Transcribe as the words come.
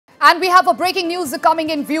And we have a breaking news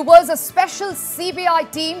coming in, viewers. A special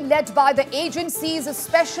CBI team led by the agency's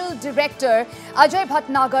Special Director Ajay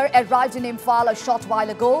Bhatnagar arrived in Imphal a short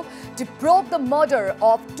while ago to probe the murder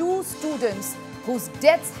of two students whose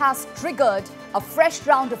deaths has triggered a fresh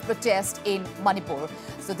round of protest in Manipur.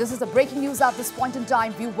 So this is the breaking news at this point in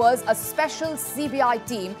time, viewers. A special CBI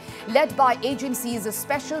team led by agency's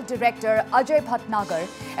Special Director Ajay Bhatnagar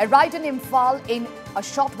arrived in Imphal in a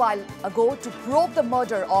short while ago to probe the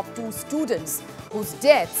murder of two students whose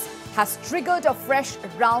deaths has triggered a fresh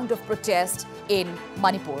round of protest in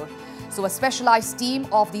Manipur. So a specialized team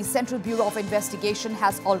of the Central Bureau of Investigation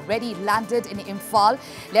has already landed in Imphal,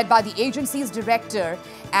 led by the agency's director,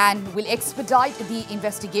 and will expedite the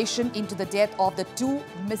investigation into the death of the two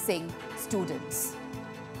missing students.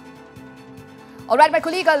 All right, my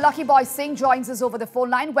colleague 𝗍𝗫𝗃𝗧𝗃 joins us over the phone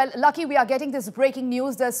line. Well, Lucky, we are getting this breaking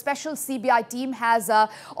news. The special CBI team has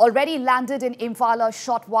already landed in Imphal a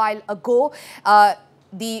short while ago.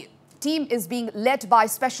 The team is being led by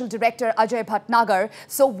Special Director Ajay Bhatnagar.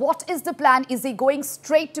 So what is the plan? Is he going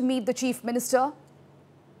straight to meet the Chief Minister?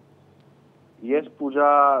 Yes,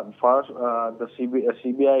 Pooja. First, the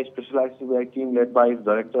CBI, specialized CBI team led by his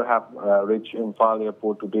director have reached Imphal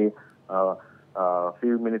airport today a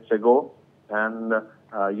few minutes ago. And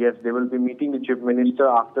yes, they will be meeting the Chief Minister.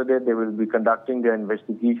 After that, they will be conducting their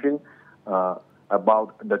investigation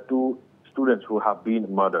about the two students who have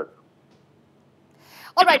been murdered.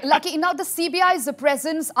 All right, Lucky. Now, the CBI's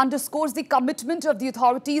presence underscores the commitment of the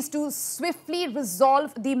authorities to swiftly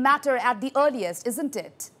resolve the matter at the earliest, isn't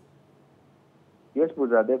it? Yes,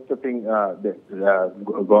 Pooja, that's the thing. The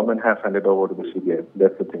government has handed over to the CBI.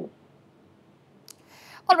 That's the thing.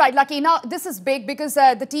 All right, Lucky. Now, this is big because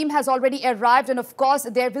the team has already arrived, and of course,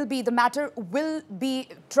 the matter will be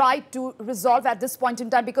tried to resolve at this point in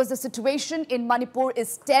time because the situation in Manipur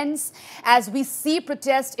is tense as we see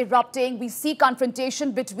protests erupting. We see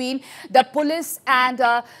confrontation between the police and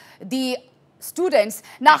the students.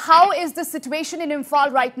 Now, how is the situation in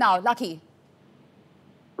Imphal right now, Lucky?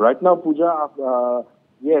 Right now, Pooja,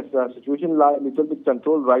 yes, the situation lies a little bit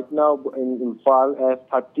controlled right now in Imphal as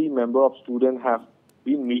 30 members of students have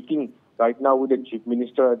been meeting right now with the Chief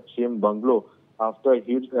Minister at 𝗚𝗎𝗓 after a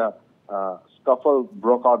huge scuffle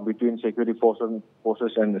broke out between security forces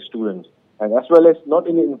and the students. And as well as not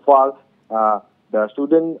in Imphal, the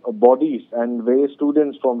student bodies and various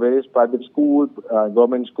students from various private schools,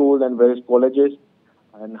 government schools and various colleges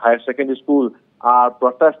and higher secondary school are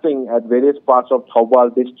protesting at various parts of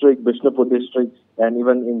𝗬𝗏𝗏 district, Bishnupur district and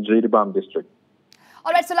even in 𝗬𝗏𝗏𝗏 district.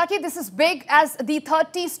 All right, so Lucky, this is big as the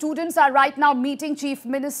 30 students are right now meeting Chief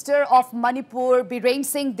Minister of Manipur, Biren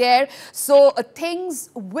Singh there. So things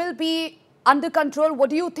will be under control. What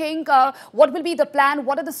do you think? What will be the plan?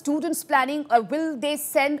 What are the students planning? Will they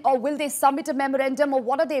send or will they submit a memorandum or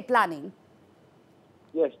what are they planning?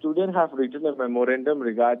 Yes, students have written a memorandum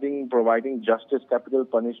regarding providing justice, capital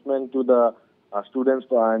punishment to the students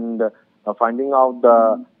and finding out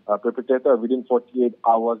the perpetrator within 48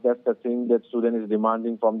 hours. That's the thing that student is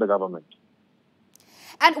demanding from the government.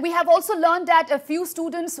 And we have also learned that a few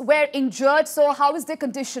students were injured. So how is their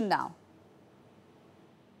condition now?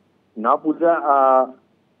 Now, Pooja,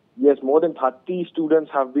 yes, more than 30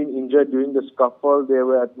 students have been injured during the scuffle. They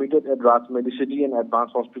were admitted at Raj Medicity and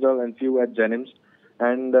Advanced Hospital and few at Jennings.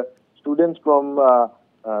 And students from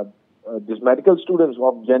these medical students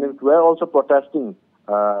of Jennings were also protesting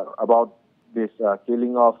about this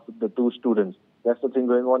killing of the two students. That's the thing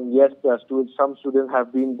going on. Yes, some students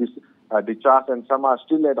have been discharged and some are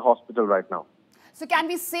still at the hospital right now. So can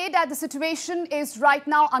we say that the situation is right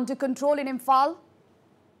now under control in Imphal?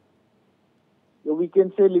 We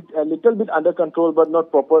can say a little bit under control, but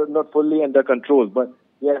not fully under control. But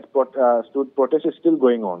yes, protest is still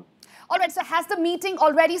going on. All right, so has the meeting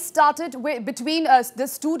already started between the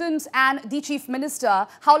students and the Chief Minister?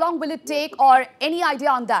 How long will it take or any idea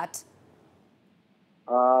on that?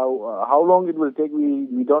 How long it will take,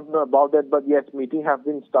 we don't know about that. But yes, meeting have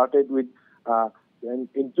been started with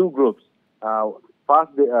in two groups.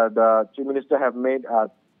 First, the Chief Minister have made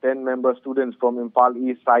 10-member students from Imphal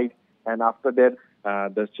East side. And after that,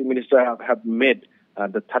 the Chief Minister have made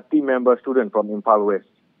the 30-member student from Imphal West.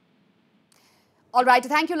 All right.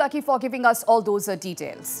 Thank you, Lucky, for giving us all those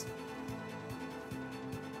details.